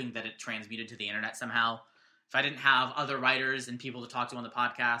hoping that it transmuted to the internet somehow. If I didn't have other writers and people to talk to on the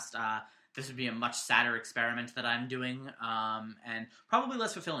podcast, this would be a much sadder experiment that I'm doing, and probably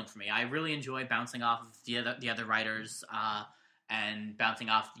less fulfilling for me. I really enjoy bouncing off of the other writers and bouncing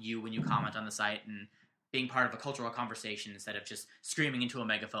off you when you comment on the site and being part of a cultural conversation instead of just screaming into a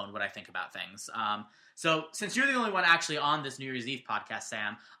megaphone what I think about things. So since you're the only one actually on this New Year's Eve podcast,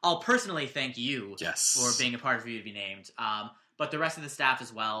 Sam, I'll personally thank you for being a part of Review to Be Named. But the rest of the staff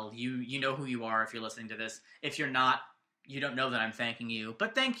as well, you know who you are if you're listening to this. If you're not, you don't know that I'm thanking you,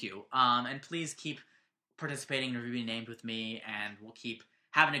 but thank you. And please keep participating in Review to Be Named with me, and we'll keep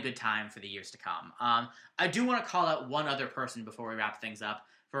having a good time for the years to come. I do want to call out one other person before we wrap things up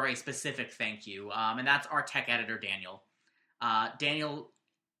for a specific thank you, and that's our tech editor, Daniel. Daniel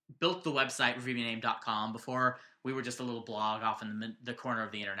built the website reviewthename.com before we were just a little blog off in the corner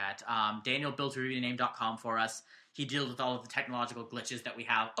of the internet. Daniel built reviewthename.com for us. He deals with all of the technological glitches that we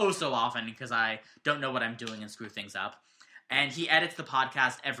have so often because I don't know what I'm doing and screw things up. And he edits the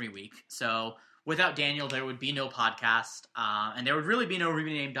podcast every week. So without Daniel, there would be no podcast, and there would really be no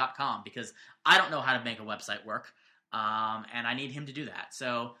reviewthename.com because I don't know how to make a website work, and I need him to do that.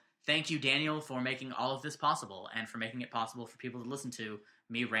 So thank you, Daniel, for making all of this possible and for making it possible for people to listen to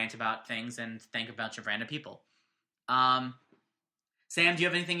me rant about things and think about your random people. Sam, do you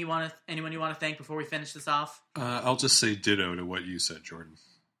have anyone you want to thank before we finish this off? I'll just say ditto to what you said, Jordan.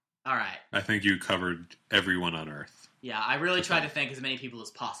 All right. I think you covered everyone on Earth. Yeah, I really try to thank as many people as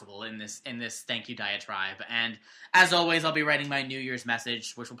possible in this thank you diatribe. And as always, I'll be writing my New Year's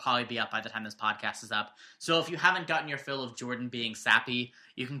message, which will probably be up by the time this podcast is up. So if you haven't gotten your fill of Jordan being sappy,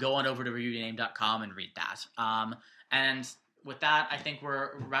 you can go on over to reviewthename.com and read that. And with that, I think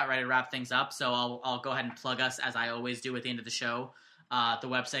we're ready to wrap things up. So I'll go ahead and plug us as I always do at the end of the show. The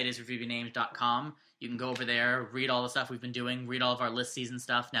website is reviewthename.com. You can go over there, read all the stuff we've been doing, read all of our list season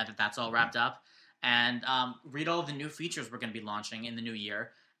stuff now that that's all wrapped up, and read all of the new features we're going to be launching in the new year,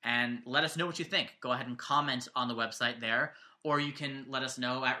 and let us know what you think. Go ahead and comment on the website there, or you can let us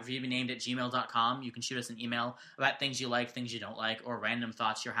know at reviewtobenamed@gmail.com. You can shoot us an email about things you like, things you don't like, or random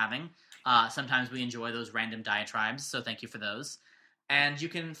thoughts you're having. Sometimes we enjoy those random diatribes, so thank you for those. And you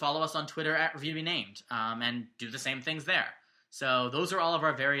can follow us on Twitter at reviewtobenamed, and do the same things there. So those are all of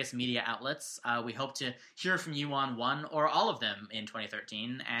our various media outlets. We hope to hear from you on one or all of them in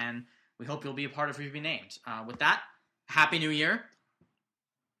 2013, and we hope you'll be a part of Review to Be Named. With that, Happy New Year,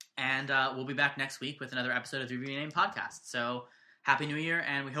 and we'll be back next week with another episode of the Review to Be Named podcast. So Happy New Year,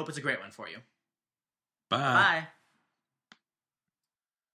 and we hope it's a great one for you. Bye. Bye.